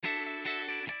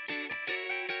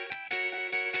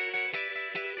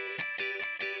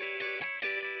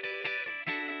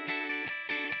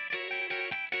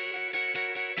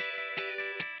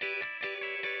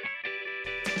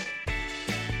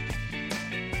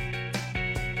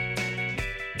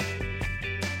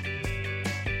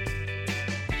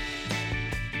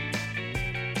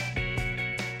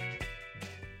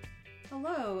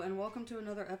welcome to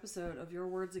another episode of Your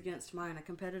Words Against Mine, a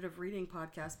competitive reading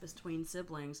podcast between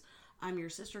siblings. I'm your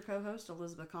sister co-host,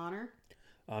 Elizabeth Connor.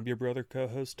 I'm your brother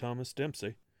co-host, Thomas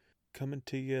Dempsey. Coming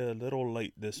to you a little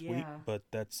late this week, but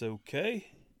that's okay.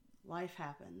 Life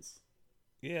happens.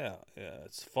 Yeah,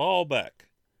 it's fall back.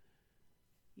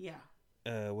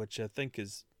 Yeah. Which I think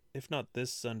is, if not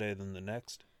this Sunday, then the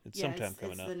next. It's sometime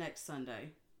coming up. It's the next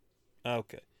Sunday.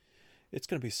 Okay. It's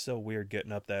going to be so weird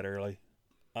getting up that early.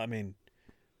 I mean,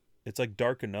 it's like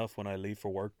dark enough when I leave for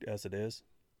work as it is.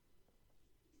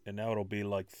 And now it'll be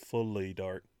like fully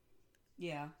dark.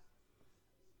 Yeah.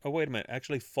 Oh, wait a minute.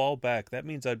 Actually, fall back. That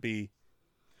means it'd be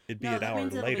an hour later. That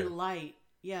means it'll be light.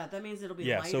 Yeah, that means it'll be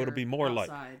lighter. Yeah, so it'll be more outside.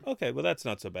 light. Okay, well, that's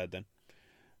not so bad then.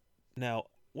 Now,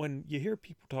 when you hear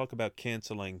people talk about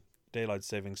canceling daylight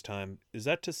savings time, is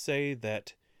that to say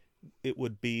that it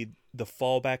would be the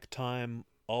fallback time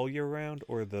all year round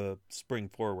or the spring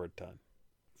forward time?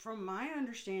 From my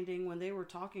understanding, when they were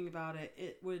talking about it,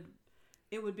 it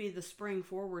would be the spring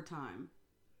forward time.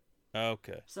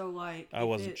 Okay. So like I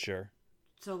wasn't sure.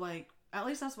 So like at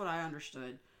least that's what I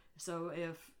understood. So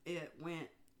if it went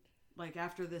like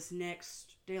after this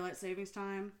next daylight savings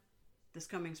time, this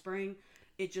coming spring,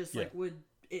 it just like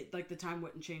the time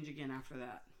wouldn't change again after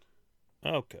that.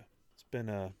 Okay. It's been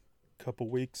a couple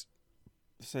weeks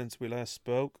since we last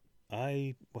spoke.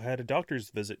 I had a doctor's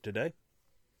visit today.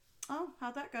 Oh,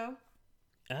 how'd that go?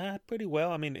 Pretty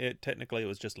well. I mean, technically it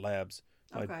was just labs.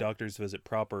 My doctor's visit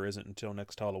proper isn't until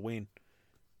next Halloween.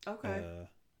 Okay.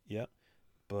 Yeah.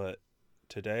 But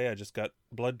today I just got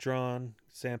blood drawn,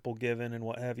 sample given, and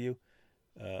what have you.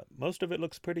 Most of it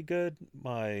looks pretty good.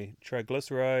 My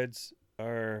triglycerides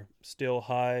are still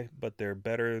high, but they're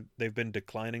better. They've been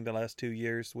declining the last 2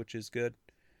 years, which is good.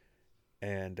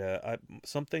 And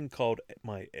something called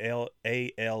my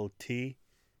ALT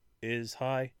is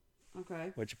high.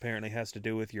 Okay. Which apparently has to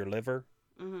do with your liver.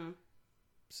 Mm-hmm.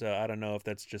 So I don't know if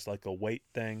that's just like a weight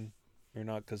thing or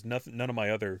not, because none of my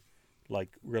other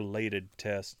like related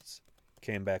tests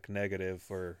came back negative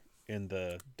or in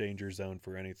the danger zone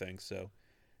for anything. So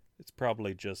it's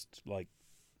probably just like,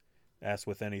 as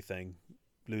with anything,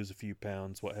 lose a few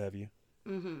pounds, what have you.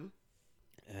 Mm-hmm.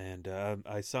 And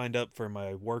I signed up for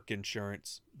my work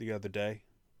insurance the other day,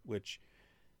 which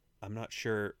I'm not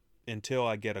sure until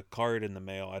I get a card in the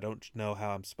mail. I don't know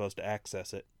how I'm supposed to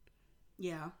access it.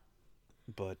 Yeah.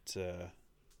 But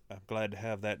I'm glad to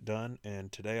have that done.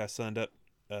 And today I signed up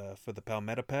for the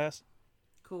Palmetto Pass.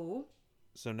 Cool.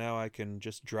 So now I can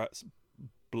just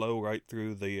blow right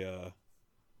through the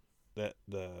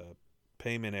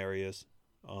payment areas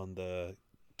on the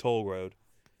toll road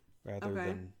rather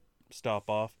than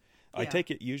stop off. Yeah. I take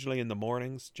it usually in the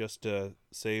mornings just to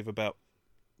save about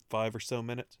 5 or so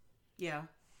minutes. Yeah.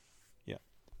 Yeah.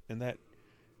 And that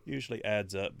usually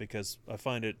adds up because I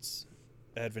find it's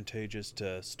advantageous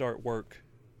to start work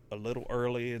a little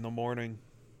early in the morning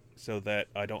so that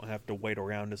I don't have to wait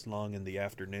around as long in the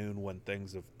afternoon when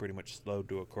things have pretty much slowed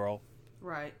to a crawl.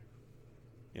 Right.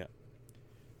 Yeah.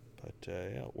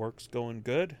 But work's going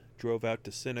good. Drove out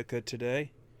to Seneca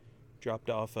today. Dropped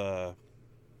off a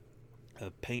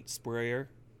paint sprayer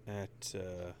at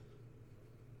a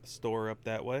store up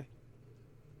that way.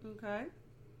 Okay.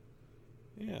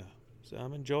 Yeah, so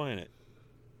I'm enjoying it.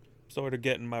 Sort of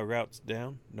getting my routes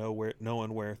down,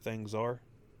 knowing where things are.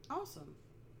 Awesome.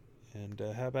 And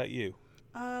how about you?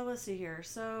 Let's see here.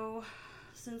 So,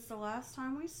 since the last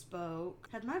time we spoke,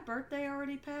 had my birthday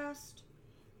already passed?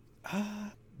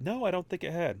 No, I don't think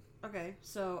it had. Okay,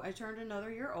 so I turned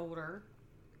another year older.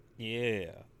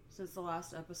 Yeah. Since the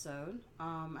last episode.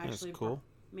 Actually, that's cool.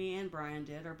 Me and Brian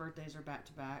did. Our birthdays are back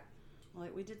to back.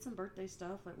 Like, we did some birthday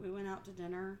stuff. Like, we went out to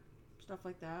dinner, stuff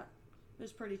like that. It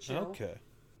was pretty chill. Okay.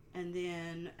 And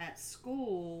then at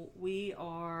school, we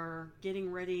are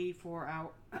getting ready for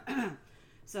our...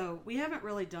 So, we haven't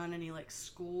really done any, like,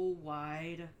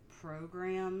 school-wide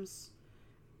programs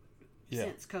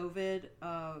since COVID.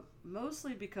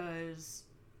 Mostly because,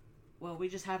 well, we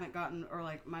just haven't gotten... Or,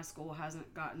 like, my school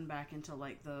hasn't gotten back into,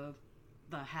 like, the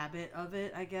habit of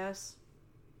it, I guess.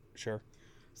 Sure.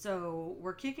 So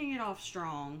we're kicking it off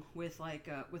strong with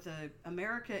a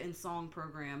America in Song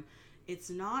program. It's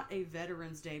not a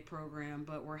Veterans Day program,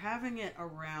 but we're having it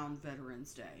around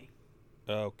Veterans Day.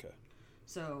 Okay.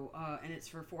 So and it's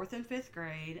for 4th and 5th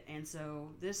grade, and so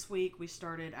this week we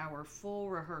started our full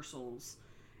rehearsals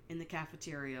in the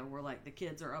cafeteria where like the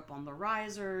kids are up on the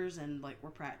risers and like we're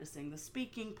practicing the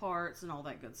speaking parts and all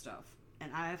that good stuff.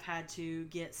 And I've had to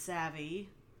get savvy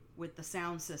with the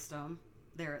sound system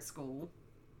there at school.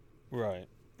 Right.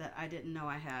 That I didn't know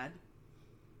I had.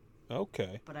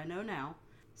 Okay. But I know now.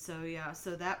 So yeah,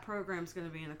 so that program's going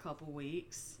to be in a couple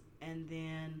weeks. And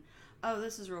then, oh,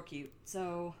 this is real cute.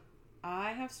 So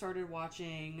I have started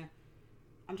watching,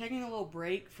 I'm taking a little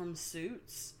break from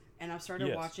Suits, and I've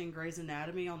started watching Grey's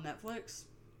Anatomy on Netflix.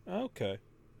 Okay.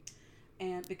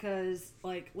 And because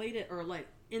like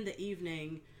in the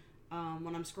evening,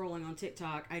 when I'm scrolling on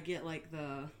TikTok, I get like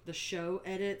the show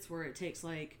edits where it takes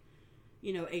like,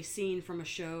 you know, a scene from a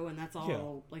show, and that's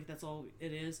all that's all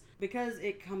it is, because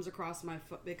it comes across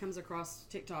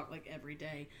TikTok like every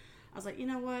day. I was like, you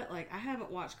know what, like I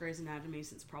haven't watched Grey's Anatomy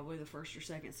since probably the first or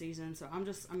second season, so I'm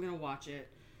gonna watch it.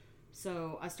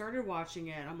 So I started watching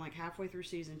it. I'm like halfway through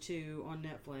season 2 on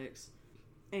Netflix,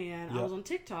 and I was on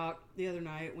TikTok the other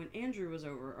night when Andrew was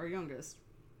over, our youngest.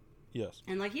 Yes.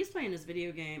 And like he's playing his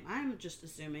video game. I'm just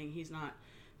assuming he's not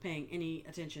paying any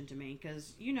attention to me,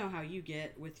 because you know how you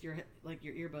get with your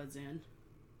earbuds in.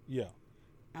 Yeah.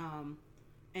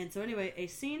 And so anyway, a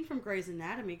scene from Grey's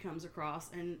Anatomy comes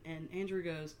across, and Andrew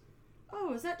goes,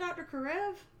 "Oh, is that Dr.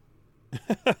 Karev?"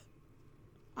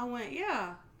 I went,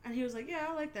 "Yeah," and he was like, "Yeah,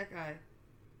 I like that guy."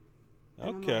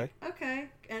 And okay. Like, okay.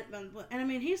 And I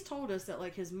mean, he's told us that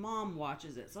like his mom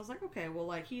watches it, so I was like, okay, well,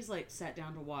 like he's like sat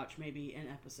down to watch maybe an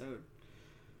episode.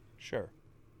 Sure.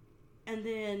 And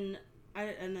then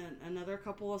another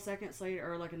couple of seconds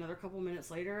later, or like another couple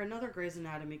minutes later, another Grey's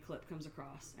Anatomy clip comes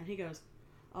across, and he goes,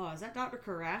 "Oh, is that Dr.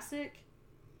 Karasik?"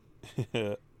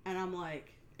 And I'm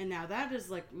like, and now that is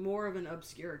like more of an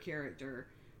obscure character.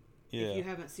 Yeah.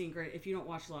 If you don't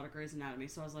watch a lot of Grey's Anatomy.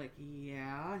 So I was like,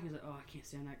 yeah. He's like, "Oh, I can't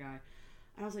stand that guy."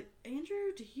 And I was like,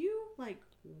 "Andrew, do you like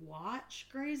watch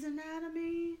Grey's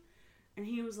Anatomy?" And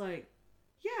he was like,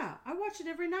 "Yeah, I watch it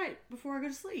every night before I go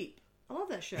to sleep. I love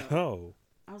that show." Oh.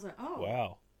 I was like, "Oh,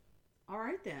 wow. All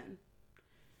right then."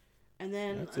 And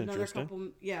then That's another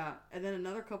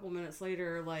couple minutes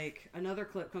later, like another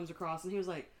clip comes across, and he was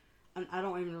like, I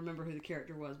don't even remember who the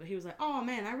character was, but he was like, "Oh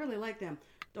man, I really like them.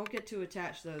 Don't get too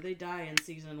attached though. They die in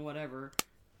season whatever."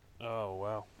 Oh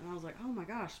wow. And I was like, "Oh my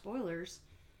gosh, spoilers."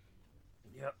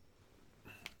 Yep.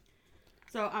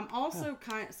 So I'm also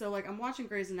I'm watching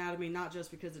Grey's Anatomy not just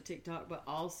because of TikTok, but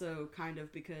also kind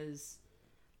of because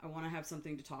I want to have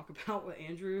something to talk about with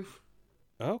Andrew.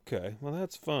 Okay, well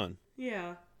that's fun.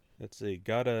 Yeah. Let's see,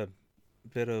 got a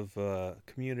bit of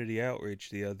community outreach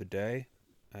the other day.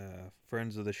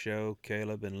 Friends of the show,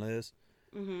 Caleb and Liz.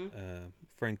 Mm-hmm.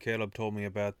 Friend Caleb told me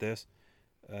about this.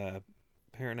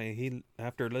 Apparently, he,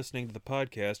 after listening to the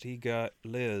podcast, he got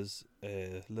Liz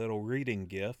a little reading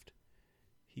gift.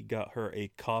 He got her a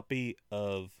copy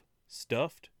of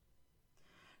Stuffed.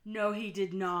 No, he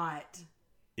did not.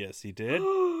 Yes, he did.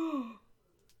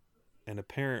 And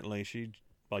apparently, she,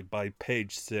 like, by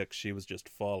page 6, she was just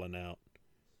falling out.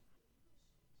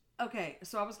 Okay,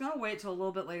 so I was going to wait till a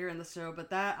little bit later in the show, but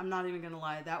that, I'm not even going to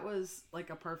lie, that was like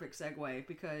a perfect segue,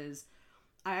 because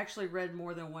I actually read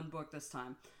more than one book this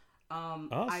time.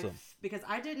 Awesome. Because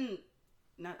I didn't,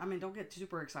 don't get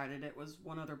super excited, it was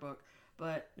one other book,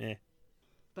 but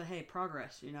hey,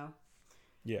 progress, you know?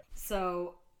 Yeah.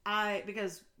 So,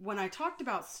 because when I talked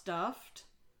about Stuffed,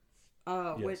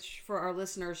 which for our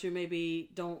listeners who maybe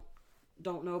don't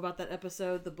know about that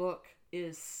episode, the book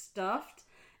is Stuffed,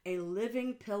 A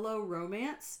Living Pillow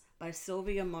Romance by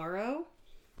Sylvia Morrow.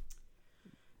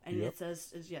 And it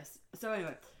says, yes. So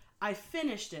anyway, I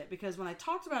finished it because when I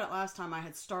talked about it last time, I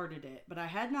had started it, but I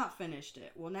had not finished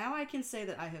it. Well, now I can say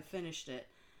that I have finished it.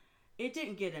 It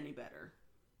didn't get any better.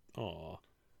 Aw.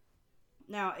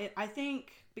 Now, I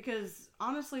think, because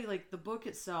honestly, like, the book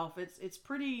itself, it's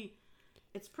pretty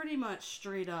much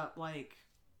straight up, like,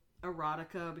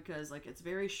 erotica, because, like, it's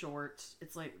very short.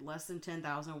 It's, like, less than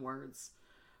 10,000 words.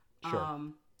 Sure.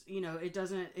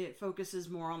 It focuses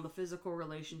more on the physical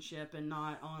relationship and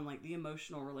not on, like, the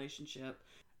emotional relationship.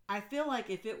 I feel like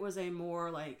if it was a more,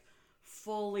 like,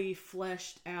 fully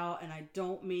fleshed out, and I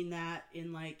don't mean that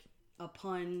in, like, a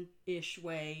pun-ish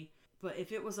way, but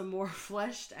if it was a more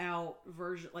fleshed out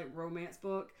version, like, romance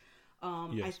book,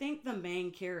 I think the main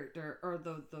character, or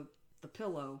the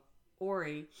pillow,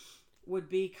 Ori, would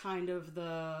be kind of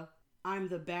I'm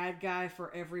the bad guy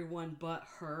for everyone but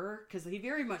her, because he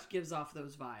very much gives off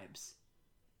those vibes.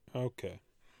 Okay.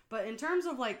 But in terms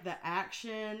of, like, the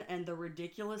action and the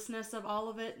ridiculousness of all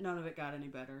of it, none of it got any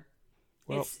better.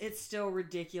 Well, it's still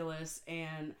ridiculous,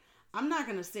 and I'm not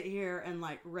going to sit here and,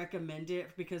 like, recommend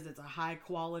it because it's a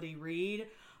high-quality read,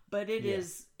 but it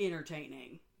is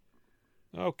entertaining.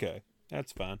 Okay,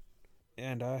 that's fine.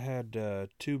 And I had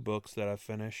 2 books that I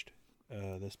finished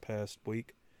this past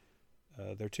week.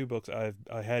 They're 2 books I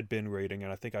had been reading,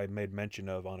 and I think I made mention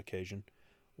of on occasion.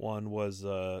 One was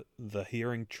The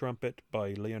Hearing Trumpet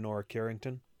by Leonora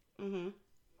Carrington. Mm-hmm.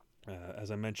 As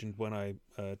I mentioned when I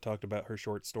talked about her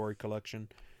short story collection,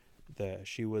 that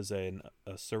she was a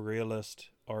surrealist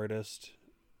artist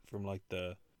from like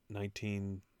the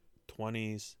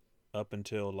 1920s up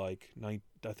until like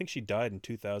I think she died in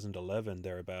 2011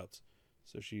 thereabouts.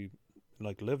 So she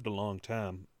like lived a long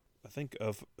time. I think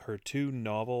of her two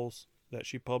novels that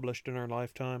she published in her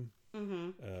lifetime.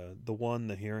 Mm-hmm. The one,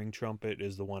 The Hearing Trumpet,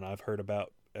 is the one I've heard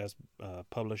about as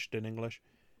published in English.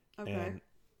 Okay. And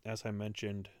as I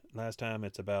mentioned last time,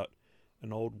 it's about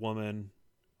an old woman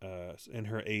in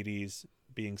her 80s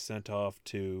being sent off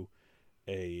to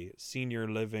a senior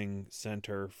living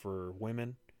center for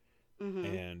women, Mm-hmm.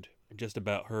 and just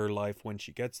about her life when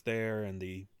she gets there, and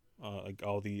the like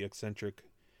all the eccentric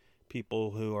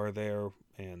people who are there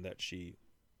and that she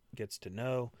gets to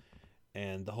know.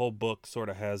 And the whole book sort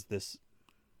of has this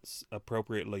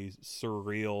appropriately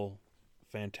surreal,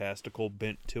 fantastical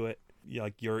bent to it.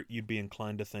 Like you'd be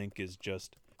inclined to think is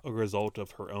just a result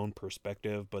of her own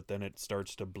perspective, but then it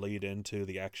starts to bleed into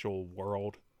the actual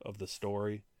world of the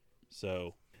story.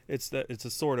 So it's a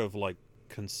sort of like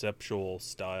conceptual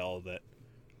style that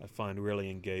I find really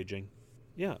engaging.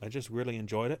 Yeah, I just really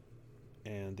enjoyed it.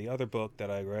 And the other book that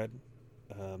I read,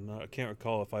 I can't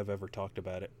recall if I've ever talked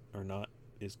about it or not,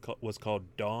 was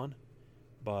called Dawn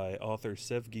by author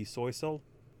Sevgi Soysal.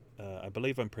 I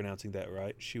believe I'm pronouncing that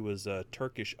right. She was a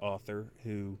Turkish author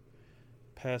who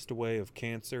passed away of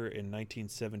cancer in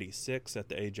 1976 at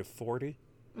the age of 40.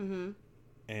 Mm-hmm.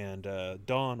 And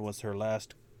Dawn was her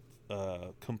last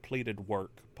completed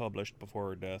work published before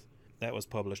her death. That was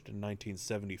published in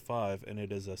 1975, and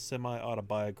it is a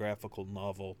semi-autobiographical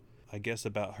novel, I guess,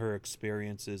 about her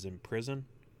experiences in prison.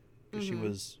 Mm-hmm. She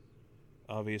was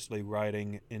obviously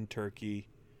writing in Turkey,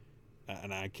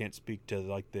 and I can't speak to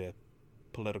like the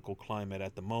political climate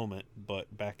at the moment,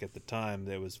 but back at the time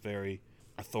there was very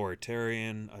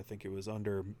authoritarian. I think it was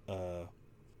under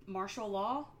martial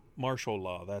law. Martial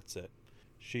law, that's it.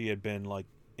 She had been like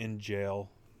in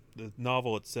jail. The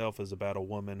novel itself is about a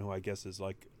woman who I guess is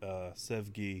like a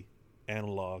Sevgi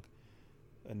analog,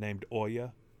 named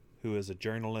Oya, who is a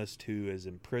journalist who is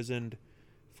imprisoned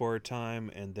for a time,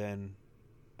 and then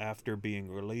after being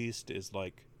released is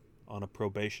like on a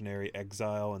probationary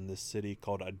exile in this city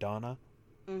called Adana.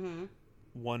 Mm-hmm.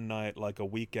 One night, like a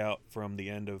week out from the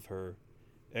end of her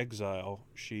exile,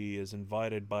 she is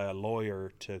invited by a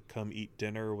lawyer to come eat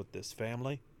dinner with this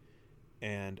family.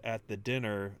 And at the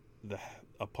dinner, the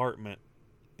apartment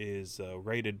is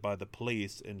raided by the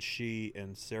police, and she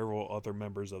and several other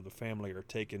members of the family are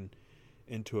taken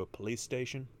into a police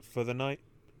station for the night.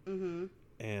 Mm-hmm.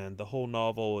 And the whole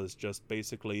novel is just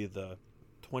basically the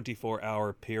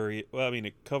 24-hour period. Well, I mean,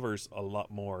 it covers a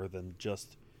lot more than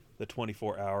just the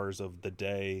 24 hours of the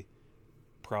day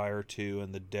prior to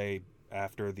and the day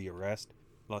after the arrest.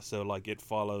 So, like, it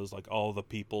follows, like, all the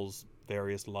people's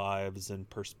various lives and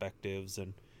perspectives,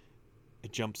 and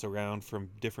it jumps around from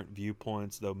different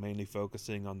viewpoints, though mainly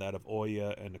focusing on that of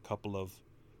Oya and a couple of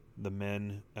the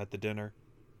men at the dinner.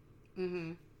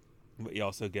 Mm-hmm. But you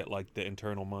also get like the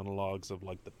internal monologues of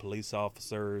like the police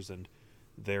officers and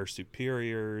their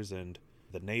superiors and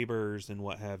the neighbors and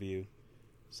what have you.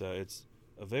 So it's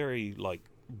a very like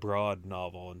broad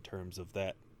novel in terms of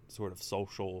that sort of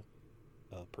social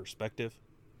perspective.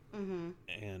 Mm-hmm.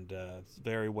 And it's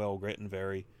very well written,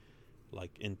 very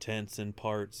like intense in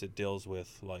parts. It deals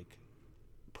with like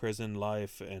prison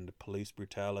life and police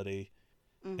brutality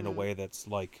in a way that's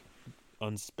like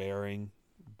unsparing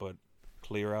but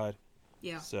clear-eyed.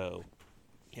 Yeah. So,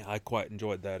 yeah, I quite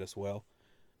enjoyed that as well.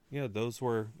 Yeah, those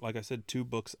were, like I said, two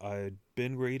books I'd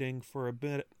been reading for a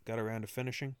bit, got around to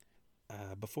finishing.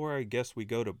 Before I guess we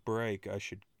go to break, I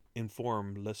should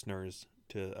inform listeners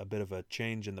to a bit of a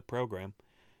change in the program.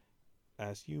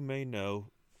 As you may know,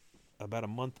 about a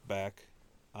month back,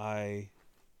 I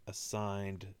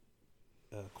assigned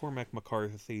Cormac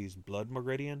McCarthy's Blood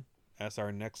Meridian as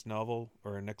our next novel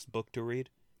or our next book to read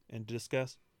and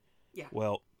discuss. Yeah.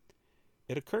 Well,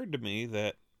 it occurred to me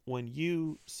that when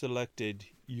you selected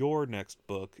your next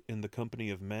book, In the Company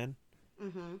of Men,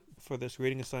 for this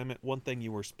reading assignment, one thing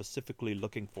you were specifically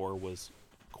looking for was,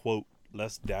 quote,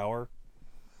 less dour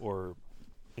or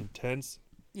intense.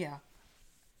 Yeah.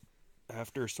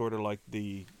 After sort of like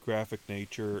the graphic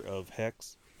nature of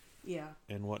Hex. Yeah.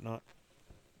 And whatnot.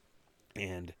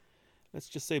 And let's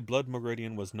just say Blood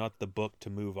Meridian was not the book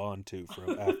to move on to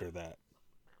from after that.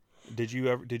 Did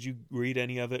you read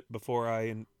any of it before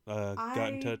I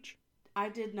got in touch? I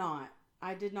did not.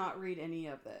 I did not read any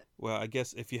of it. Well, I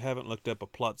guess if you haven't looked up a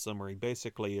plot summary,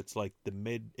 basically it's like the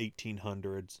mid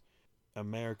 1800s.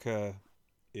 America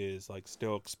is like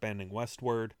still expanding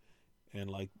westward, and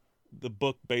like the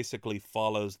book basically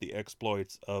follows the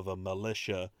exploits of a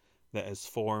militia that has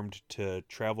formed to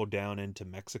travel down into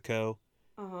Mexico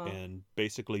Uh-huh. and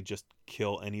basically just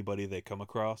kill anybody they come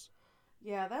across.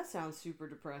 Yeah, that sounds super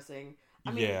depressing.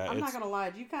 I mean, Yeah, I'm not it's gonna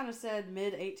lie. You kind of said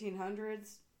mid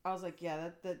 1800s. I was like, yeah,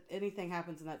 that anything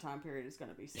happens in that time period is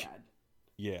gonna be sad.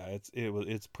 yeah,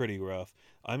 it's pretty rough.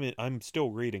 I'm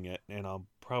still reading it and I'll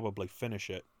probably finish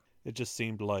it. It just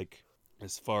seemed like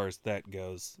as far as that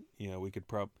goes, we could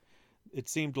it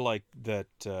seemed like that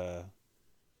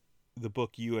the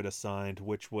book you had assigned,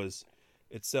 which was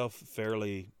itself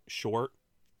fairly short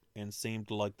and seemed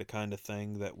like the kind of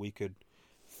thing that we could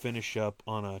finish up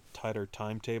on a tighter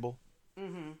timetable.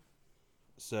 Mm-hmm.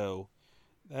 So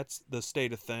that's the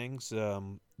state of things.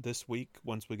 This week,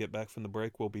 once we get back from the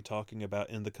break, we'll be talking about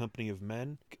In the Company of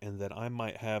Men, and then I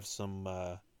might have some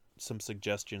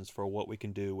suggestions for what we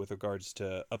can do with regards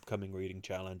to upcoming reading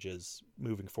challenges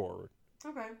moving forward.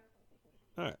 Okay.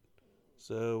 All right.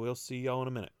 So we'll see y'all in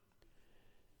a minute.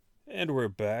 And we're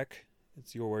back.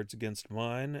 It's your words against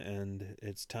mine, and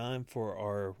it's time for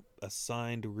our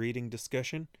assigned reading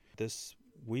discussion. This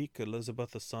week,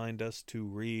 Elizabeth assigned us to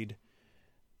read.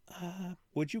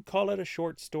 Would you call it a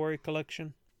short story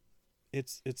collection?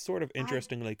 It's sort of I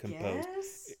interestingly composed.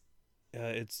 guess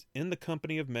It's In the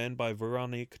Company of Men by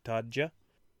Veronique Tadjo.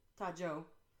 Tadjo.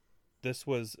 This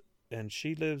was, and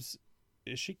she lives.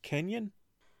 Is she Kenyan?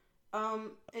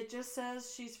 It just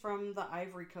says she's from the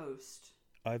Ivory Coast.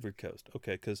 Ivory Coast.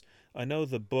 Okay, because I know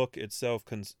the book itself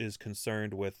is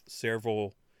concerned with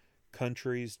several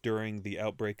countries during the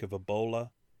outbreak of Ebola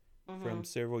Mm-hmm. from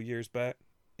several years back.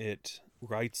 It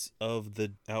writes of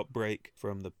the outbreak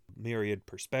from the myriad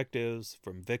perspectives,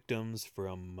 from victims,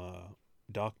 from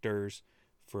doctors,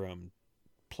 from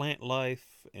plant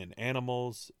life and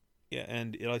animals. Yeah,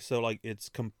 and it's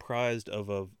comprised of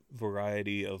a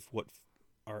variety of what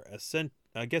are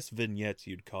I guess vignettes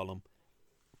you'd call them,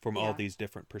 from all Yeah. these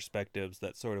different perspectives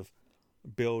that sort of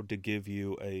build to give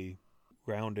you a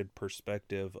rounded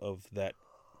perspective of that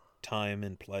time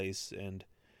and place and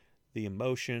the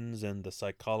emotions and the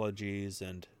psychologies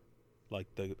and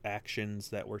like the actions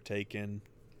that were taken.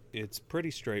 It's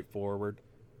pretty straightforward.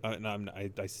 And I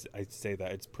say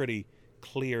that it's pretty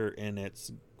clear in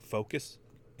its focus,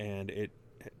 and it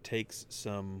takes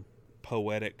some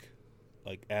poetic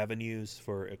like avenues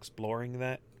for exploring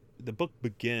that. The book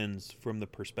begins from the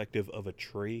perspective of a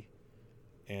tree,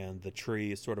 and the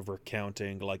tree is sort of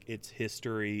recounting like its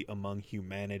history among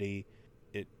humanity.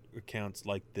 It recounts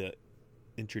like the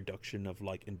introduction of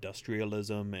like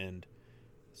industrialism and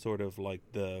sort of like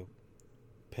the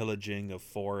pillaging of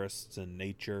forests and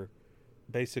nature.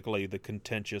 Basically, the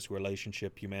contentious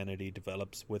relationship humanity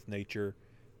develops with nature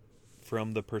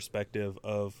from the perspective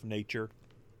of nature.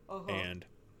 Uh-huh. And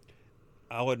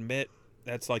I'll admit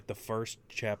that's like the first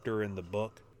chapter in the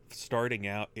book. Starting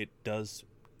out, it does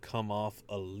come off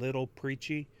a little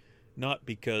preachy, not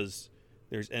because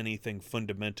there's anything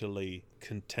fundamentally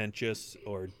contentious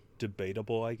or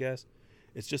debatable, I guess.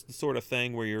 It's just the sort of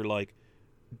thing where you're like,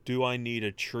 do I need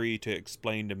a tree to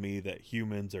explain to me that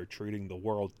humans are treating the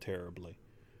world terribly?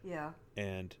 Yeah.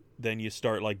 And then you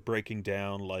start like breaking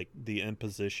down like the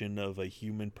imposition of a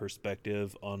human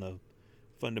perspective on a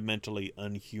fundamentally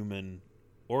unhuman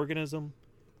organism.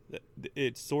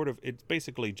 It's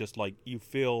basically just like you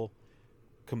feel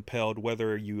compelled,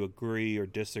 whether you agree or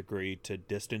disagree, to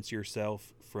distance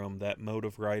yourself from that mode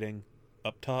of writing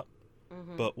up top.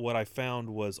 Mm-hmm. But what I found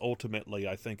was ultimately,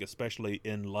 I think, especially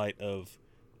in light of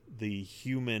the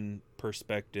human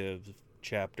perspective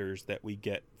chapters that we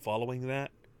get following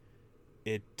that,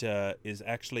 it is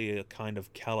actually a kind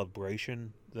of calibration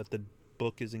that the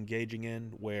book is engaging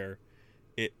in, where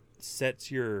it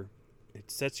sets your it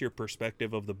sets your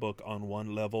perspective of the book on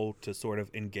one level to sort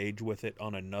of engage with it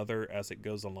on another as it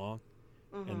goes along,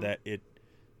 and Mm-hmm. that it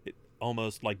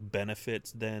almost like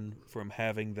benefits then from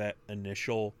having that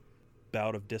initial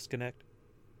bout of disconnect.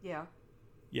 Yeah.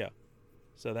 Yeah.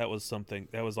 So that was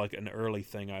like an early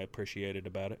thing I appreciated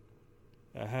about it.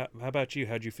 How about you?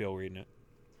 How'd you feel reading it?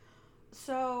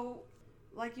 So,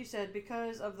 like you said,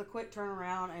 because of the quick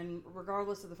turnaround, and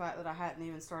regardless of the fact that I hadn't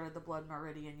even started the Blood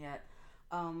Meridian yet,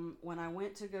 when I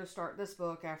went to go start this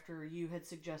book after you had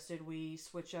suggested we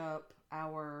switch up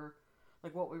our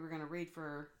like what we were going to read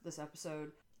for this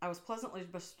episode, I was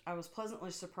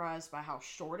pleasantly surprised by how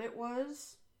short it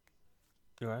was,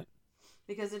 All right.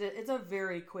 because it's a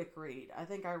very quick read. I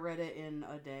think I read it in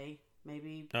a day,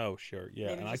 Oh, sure. Yeah,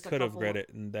 maybe and I just a could have read couple.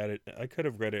 it in I could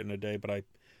have read it in a day, but I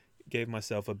gave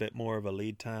myself a bit more of a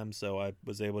lead time, so I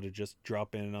was able to just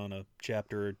drop in on a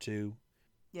chapter or two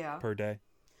Yeah. per day.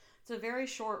 It's a very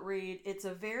short read. It's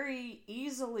a very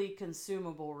easily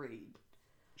consumable read.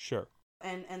 Sure.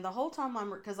 And the whole time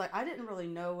because like I didn't really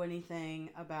know anything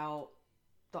about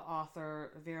the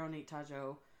author Veronique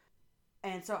Tadjo,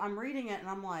 and so I'm reading it and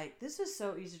I'm like, this is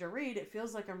so easy to read. It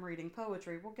feels like I'm reading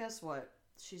poetry. Well, guess what?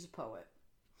 She's a poet.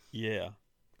 Yeah.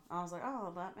 I was like,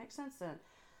 oh, that makes sense then.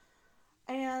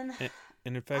 And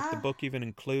and in fact, the book even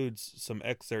includes some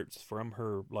excerpts from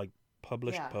her like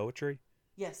published poetry.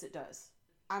 Yes, it does.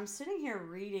 I'm sitting here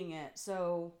reading it.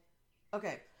 So,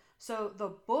 okay. So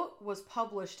the book was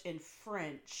published in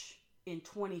French in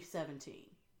 2017.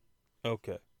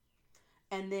 Okay.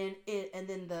 And then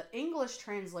the English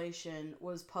translation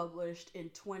was published in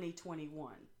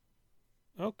 2021.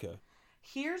 Okay.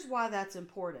 Here's why that's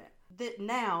important. That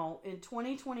now in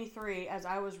 2023, as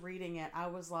I was reading it, I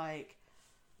was like,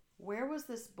 where was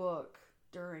this book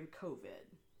during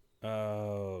COVID?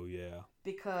 Oh, yeah.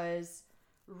 Because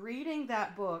reading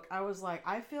that book, I was like,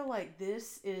 I feel like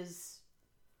this is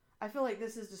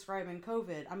describing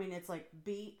COVID. I mean, it's like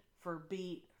beat for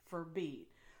beat for beat.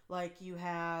 Like you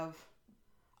have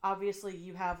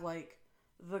like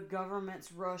the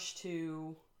government's rush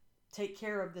to take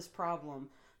care of this problem,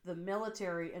 the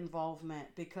military involvement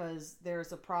because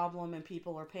there's a problem and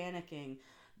people are panicking,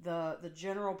 the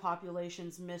general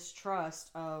population's mistrust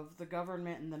of the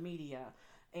government and the media,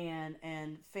 and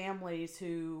families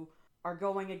who are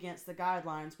going against the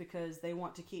guidelines because they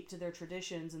want to keep to their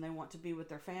traditions and they want to be with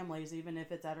their families even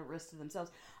if it's at a risk to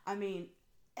themselves. I mean,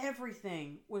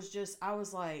 everything was just, I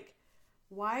was like,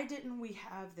 why didn't we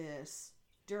have this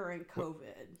during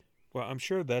COVID? Well, I'm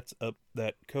sure that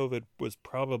COVID was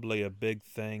probably a big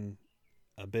thing,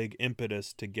 a big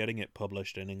impetus to getting it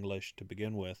published in English to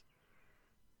begin with.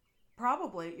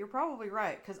 Probably. You're probably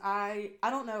right. Because I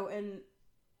don't know. And,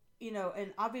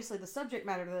 and obviously the subject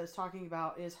matter that it's talking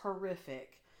about is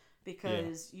horrific.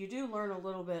 Because you do learn a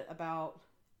little bit about...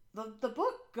 The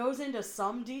book goes into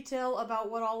some detail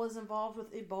about what all is involved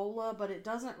with Ebola, but it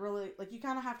doesn't really... Like, you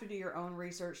kind of have to do your own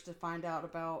research to find out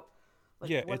about...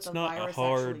 Like, what it's the not virus a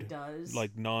hard, actually does.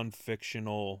 like,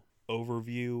 non-fictional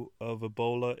overview of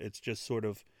Ebola. It's just sort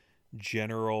of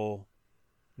general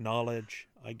knowledge,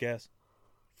 I guess,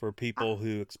 for people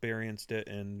who experienced it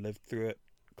and lived through it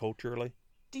culturally.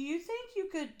 Do you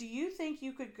think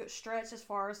you could stretch as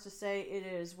far as to say it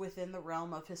is within the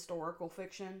realm of historical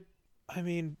fiction? I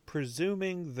mean,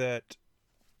 presuming that,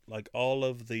 like, all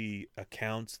of the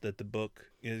accounts that the book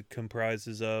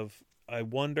comprises of, I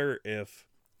wonder if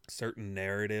certain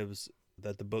narratives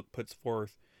that the book puts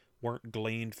forth weren't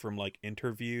gleaned from like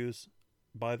interviews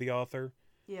by the author.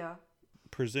 Yeah.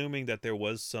 Presuming that there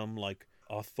was some like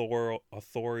authorial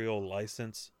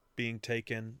license being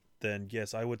taken, then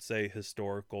yes, I would say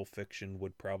historical fiction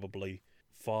would probably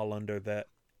fall under that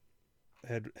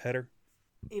header.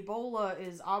 Ebola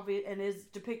is obvious and is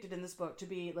depicted in this book to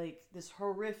be like this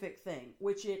horrific thing,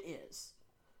 which it is.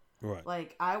 Right.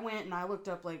 Like, I went and I looked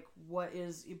up, like, what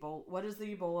is Ebola? What is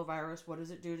the Ebola virus? What does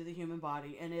it do to the human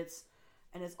body? And it's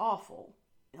awful.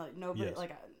 Like, nobody, yes.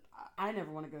 like, I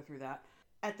never want to go through that.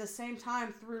 At the same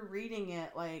time, through reading it,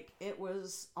 like, it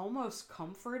was almost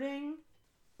comforting.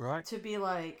 Right. To be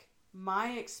like,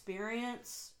 my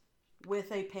experience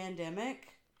with a pandemic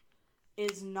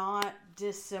is not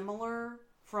dissimilar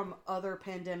from other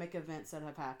pandemic events that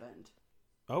have happened.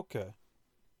 Okay.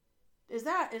 Is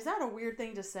that a weird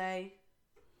thing to say?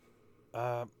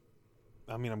 I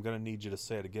mean, I'm going to need you to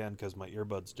say it again because my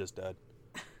earbuds just died.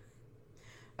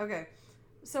 Okay.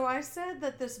 So I said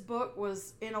that this book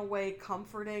was in a way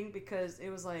comforting because it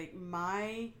was like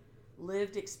my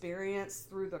lived experience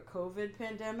through the COVID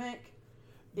pandemic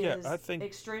is I think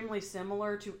extremely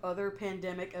similar to other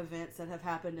pandemic events that have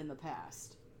happened in the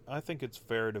past. I think it's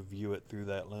fair to view it through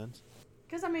that lens.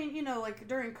 Because, I mean, like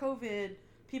during COVID...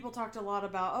 People talked a lot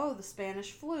about, the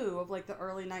Spanish flu of like the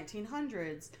early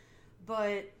 1900s,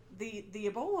 but the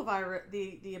Ebola virus,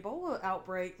 the Ebola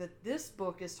outbreak that this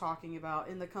book is talking about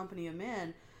in the Company of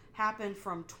Men happened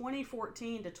from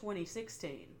 2014 to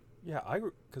 2016. Yeah,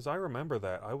 because I remember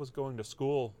that. I was going to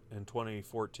school in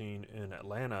 2014 in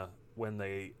Atlanta when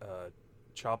they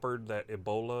choppered that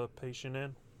Ebola patient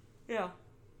in. Yeah.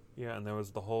 Yeah, and there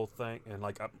was the whole thing, and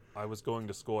like I was going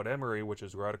to school at Emory, which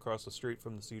is right across the street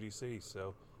from the CDC,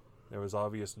 so there was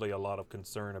obviously a lot of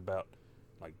concern about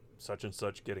like such and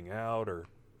such getting out or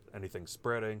anything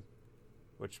spreading,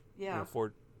 which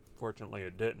fortunately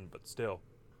it didn't, but still.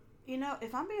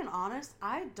 If I'm being honest,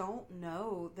 I don't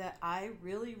know that I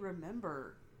really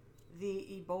remember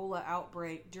the Ebola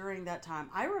outbreak during that time.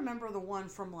 I remember the one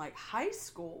from like high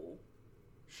school.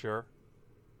 Sure.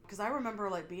 Because I remember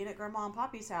like being at Grandma and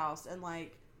Poppy's house and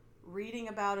like reading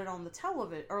about it on the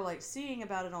television or like seeing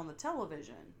about it on the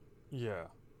television. Yeah.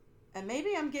 And maybe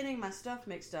I'm getting my stuff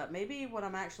mixed up. Maybe what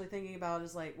I'm actually thinking about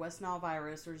is like West Nile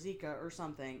virus or Zika or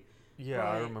something. Yeah,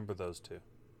 I But remember those two.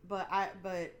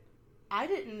 I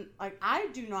didn't like. I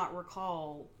do not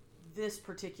recall this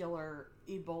particular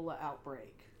Ebola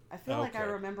outbreak. I feel like I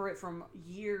Okay. remember it from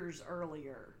years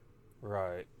earlier.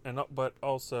 Right. And but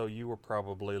also you were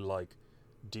probably like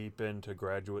deep into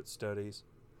graduate studies.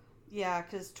 Yeah,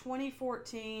 because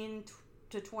 2014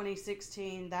 to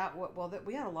 2016, that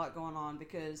we had a lot going on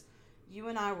because you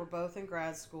and I were both in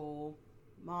grad school.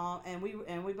 Mom and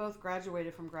we both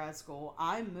graduated from grad school.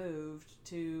 I moved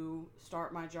to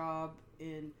start my job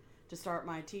in to start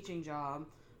my teaching job.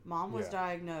 Mom was Yeah.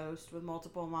 diagnosed with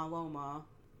multiple myeloma.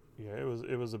 Yeah,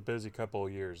 it was a busy couple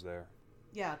of years there.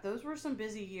 Yeah, those were some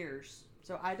busy years.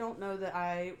 So I don't know that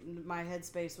my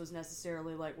headspace was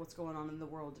necessarily like what's going on in the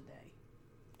world today.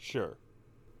 Sure.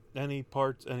 Any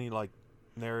like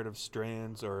narrative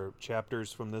strands or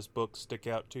chapters from this book stick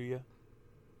out to you?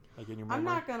 Like in your I'm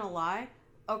memory? not gonna lie.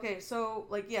 Okay, so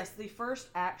like yes, the first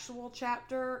actual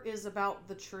chapter is about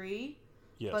the tree,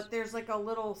 Yes. but there's like a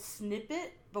little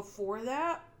snippet before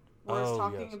that where it's Oh,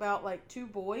 talking yes. about like two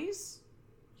boys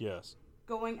Yes.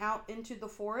 going out into the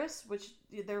forest, which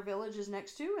their village is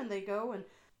next to, and they go and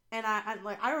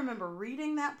I remember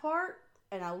reading that part,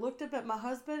 and I looked up at my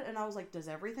husband, and I was like, "Does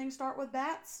everything start with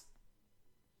bats?"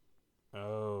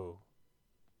 Oh.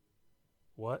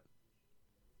 What?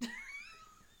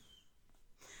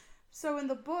 So in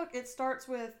the book, it starts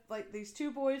with like these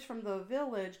two boys from the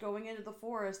village going into the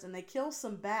forest, and they kill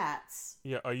some bats.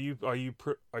 Yeah, are you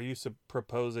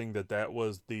proposing that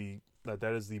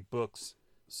that is the book's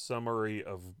summary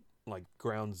of like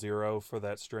ground zero for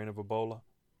that strain of Ebola?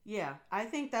 Yeah, I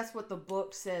think that's what the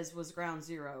book says was ground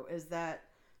zero is that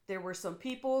there were some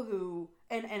people who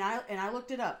and I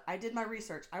looked it up. I did my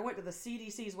research. I went to the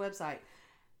CDC's website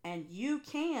and you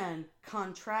can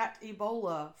contract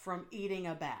Ebola from eating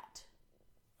a bat.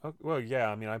 Oh, well, yeah,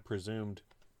 I mean, I presumed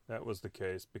that was the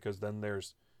case because then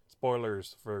there's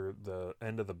spoilers for the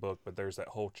end of the book, but there's that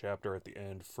whole chapter at the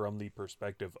end from the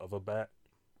perspective of a bat,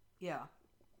 Yeah.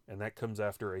 and that comes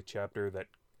after a chapter that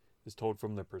is told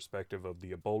from the perspective of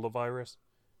the Ebola virus,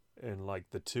 and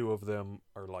like the two of them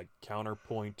are like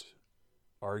counterpoint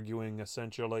arguing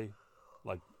essentially,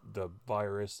 like the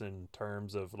virus in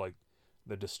terms of like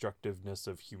the destructiveness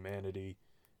of humanity,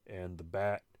 and the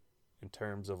bat in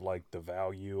terms of like the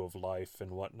value of life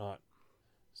and whatnot.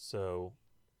 So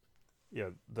yeah,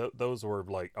 those were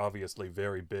like obviously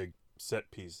very big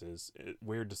set pieces.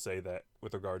 Weird to say that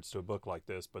with regards to a book like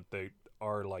this, but they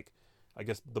are like, I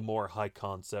guess, the more high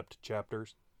concept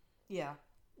chapters. Yeah.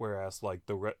 Whereas like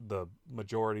the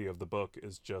majority of the book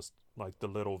is just like the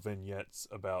little vignettes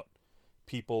about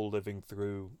people living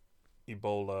through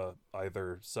Ebola,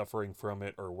 either suffering from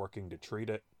it or working to treat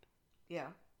it. Yeah.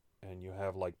 And you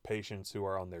have like patients who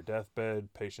are on their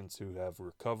deathbed, patients who have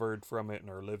recovered from it and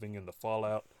are living in the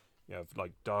fallout. You have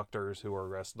like doctors who are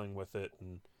wrestling with it,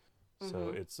 and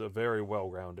so Mhm. it's a very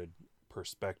well-rounded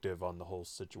perspective on the whole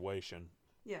situation.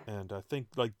 Yeah. And I think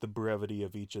like the brevity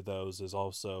of each of those is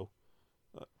also,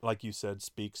 like you said,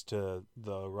 speaks to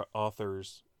the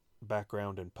author's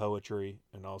background in poetry,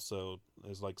 and also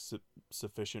is like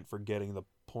sufficient for getting the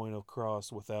point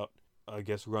across without, I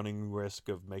guess, running risk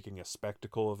of making a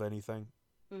spectacle of anything.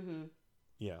 Mhm.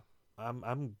 Yeah,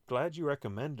 I'm glad you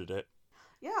recommended it.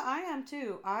 Yeah, I am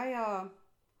too.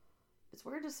 It's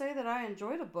weird to say that I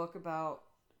enjoyed a book about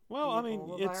Well, the I mean,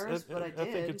 Ebola virus, but I I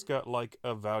think did. it's got like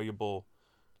a valuable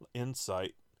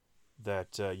insight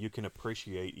that you can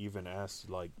appreciate even as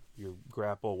like you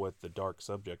grapple with the dark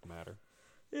subject matter.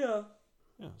 Yeah.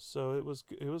 Yeah, so it was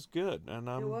good, and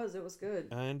It was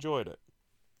good. I enjoyed it.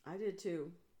 I did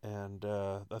too. And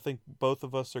I think both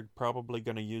of us are probably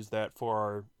going to use that for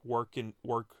our work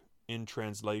in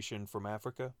translation from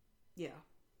Africa. Yeah.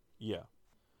 Yeah,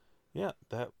 yeah,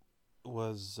 that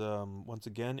was once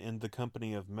again In the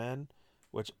Company of Men,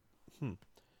 which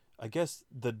I guess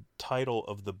the title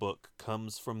of the book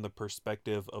comes from the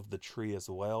perspective of the tree as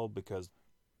well, because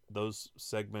those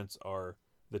segments are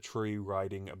the tree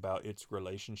writing about its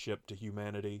relationship to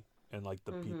humanity and like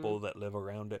the Mhm. people that live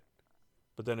around it.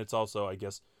 But then it's also, I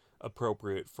guess,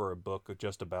 appropriate for a book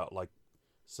just about like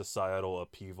societal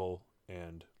upheaval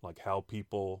and like how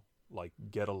people like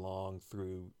get along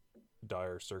through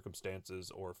dire circumstances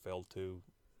or fail to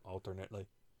alternately.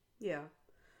 Yeah.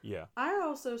 Yeah, I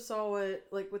also saw it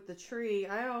like with the tree.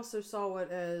 I also saw it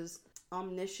as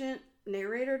omniscient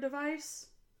narrator device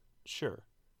sure.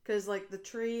 because like the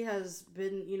tree has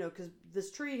been, because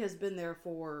this tree has been there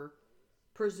for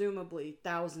presumably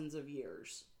thousands of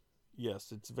years.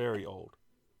 Yes, it's very old.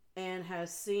 and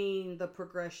has seen the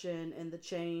progression and the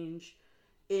change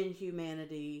in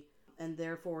humanity, and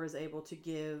therefore is able to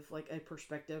give like a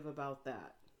perspective about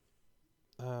that.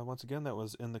 Once again, that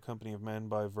was In the Company of Men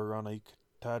by Veronique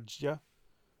Tadjo.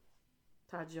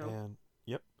 Tadjo. And,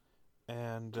 yep.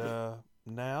 And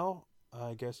now,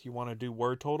 I guess you want to do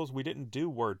word totals. We didn't do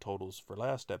word totals for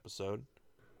last episode.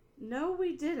 No,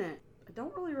 we didn't. I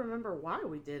don't really remember why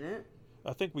we didn't.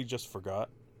 I think we just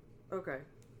forgot. Okay.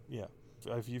 Yeah.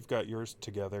 If you've got yours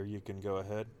together, you can go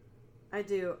ahead. I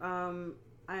do. I'm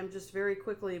just very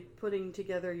quickly putting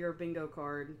together your bingo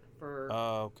card for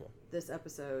Okay. this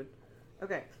episode.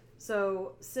 Okay.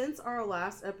 So, since our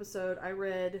last episode, I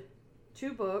read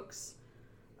 2 books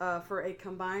for a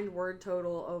combined word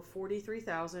total of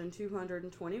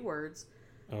 43,220 words,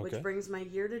 which brings my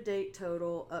year-to-date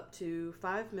total up to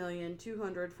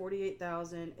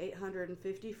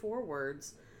 5,248,854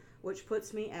 words, which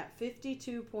puts me at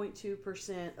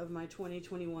 52.2% of my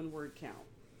 2021 word count.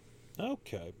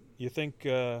 Okay. You think,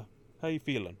 how you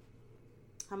feeling?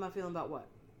 How am I feeling about what?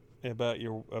 About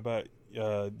your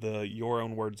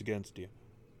own words against you.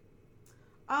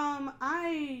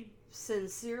 I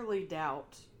sincerely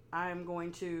doubt I'm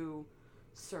going to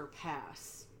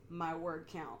surpass my word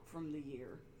count from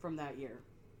that year.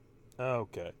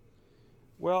 Okay.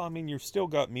 Well, I mean, you've still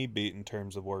got me beat in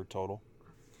terms of word total.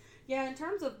 Yeah, in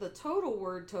terms of the total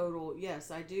word total,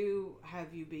 yes, I do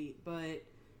have you beat, but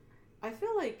I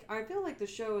feel like the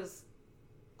show is,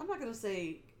 I'm not going to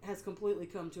say has completely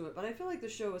come to it, but I feel like the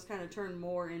show has kind of turned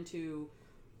more into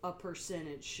a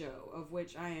percentage show, of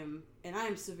which I am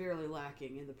severely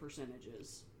lacking in the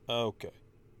percentages. Okay.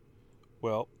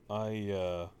 Well,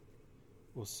 I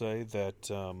will say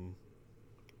that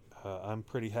I'm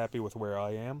pretty happy with where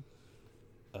I am.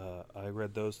 I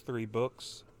read those 3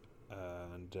 books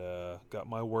and got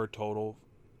my word total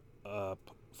up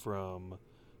from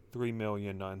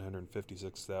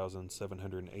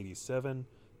 3,956,787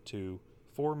 to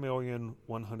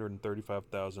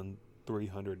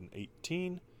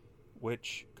 4,135,318,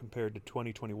 which compared to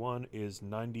 2021 is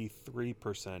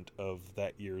 93% of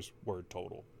that year's word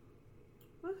total.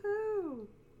 Woohoo!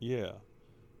 Yeah.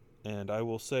 And I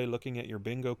will say, looking at your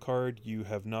bingo card, you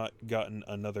have not gotten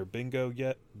another bingo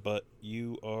yet, but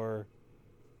you are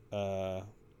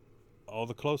all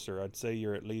the closer. I'd say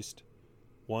you're at least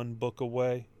 1 book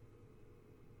away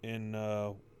in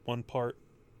 1 part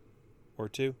or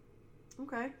 2.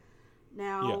 Okay.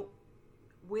 Now,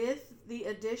 with the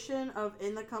addition of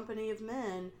In the Company of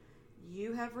Men,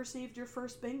 you have received your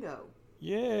first bingo.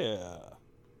 Yeah.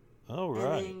 All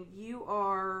right. And then you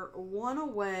are 1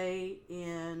 away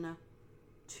in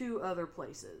 2 other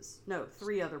places. No,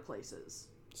 3 other places.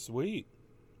 Sweet.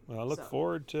 Well, I look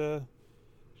forward to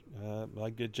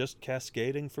just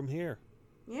cascading from here.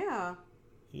 Yeah.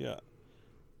 Yeah.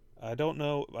 I don't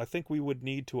know. I think we would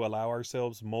need to allow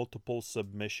ourselves multiple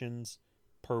submissions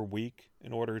per week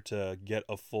in order to get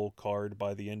a full card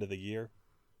by the end of the year.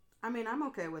 I mean, I'm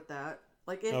okay with that.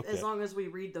 Like, as long as we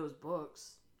read those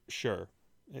books. Sure.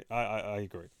 I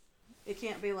agree. It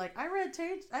can't be like, I read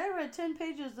 10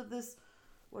 pages of this,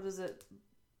 what is it,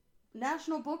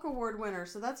 National Book Award winner,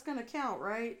 so that's going to count,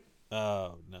 right?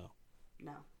 Oh, no.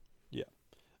 No. Yeah.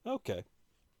 Okay.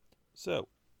 So,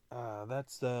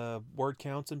 that's the word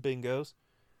counts and bingos.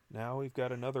 Now we've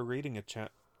got another reading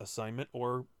assignment,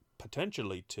 or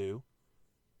potentially 2.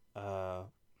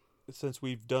 Since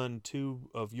we've done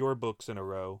 2 of your books in a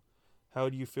row, how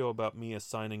do you feel about me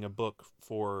assigning a book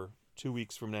for 2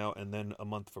 weeks from now and then a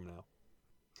month from now?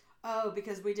 Oh,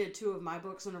 because we did 2 of my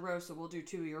books in a row, so we'll do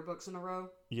 2 of your books in a row?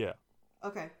 Yeah.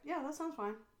 Okay. Yeah, that sounds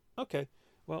fine. Okay.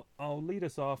 Well, I'll lead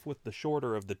us off with the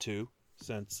shorter of the 2,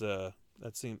 since that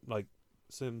seems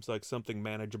like something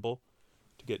manageable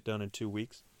to get done in 2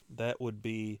 weeks. That would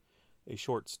be a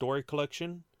short story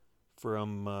collection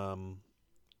from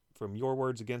Your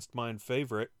Words Against Mine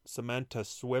favorite, Samantha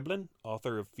Sweblin,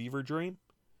 author of Fever Dream.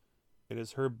 It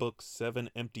is her book 7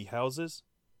 Empty Houses.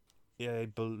 I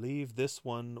believe this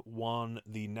one won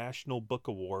the National Book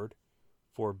Award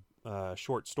for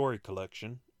short story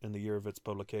collection in the year of its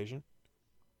publication.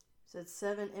 So it's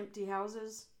 7 Empty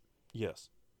Houses? Yes.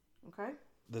 Okay.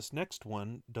 This next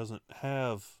one doesn't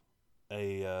have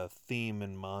a theme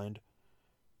in mind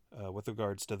with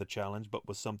regards to the challenge, but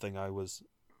was something I was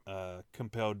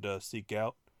compelled to seek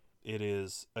out. It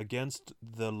is Against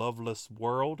the Loveless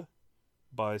World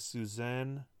by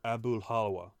Suzanne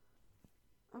Abulhalwa.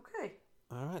 Okay.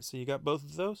 All right, so you got both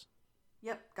of those?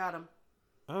 Yep, got them.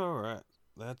 All right,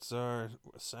 that's our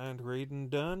assigned reading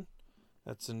done.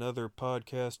 That's another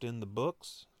podcast in the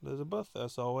books. Elizabeth,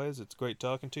 as always, it's great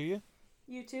talking to you.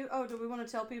 You too? Oh, do we want to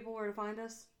tell people where to find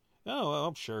us? Oh,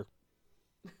 I'm sure.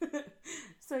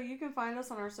 So you can find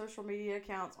us on our social media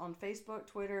accounts on Facebook,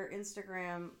 Twitter,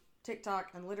 Instagram, TikTok,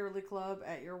 and Literally Club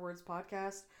at Your Words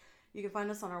Podcast. You can find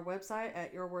us on our website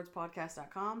at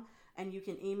yourwordspodcast.com, and you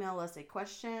can email us a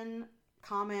question,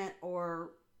 comment,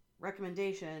 or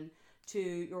recommendation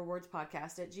to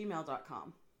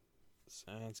yourwordspodcast@gmail.com.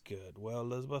 Sounds good. Well,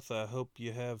 Elizabeth, I hope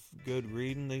you have good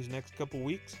reading these next couple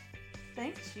weeks.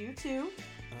 Thanks, you too.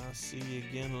 I'll see you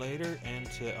again later, and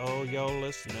to all y'all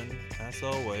listening, as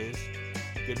always,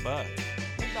 goodbye.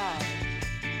 Goodbye.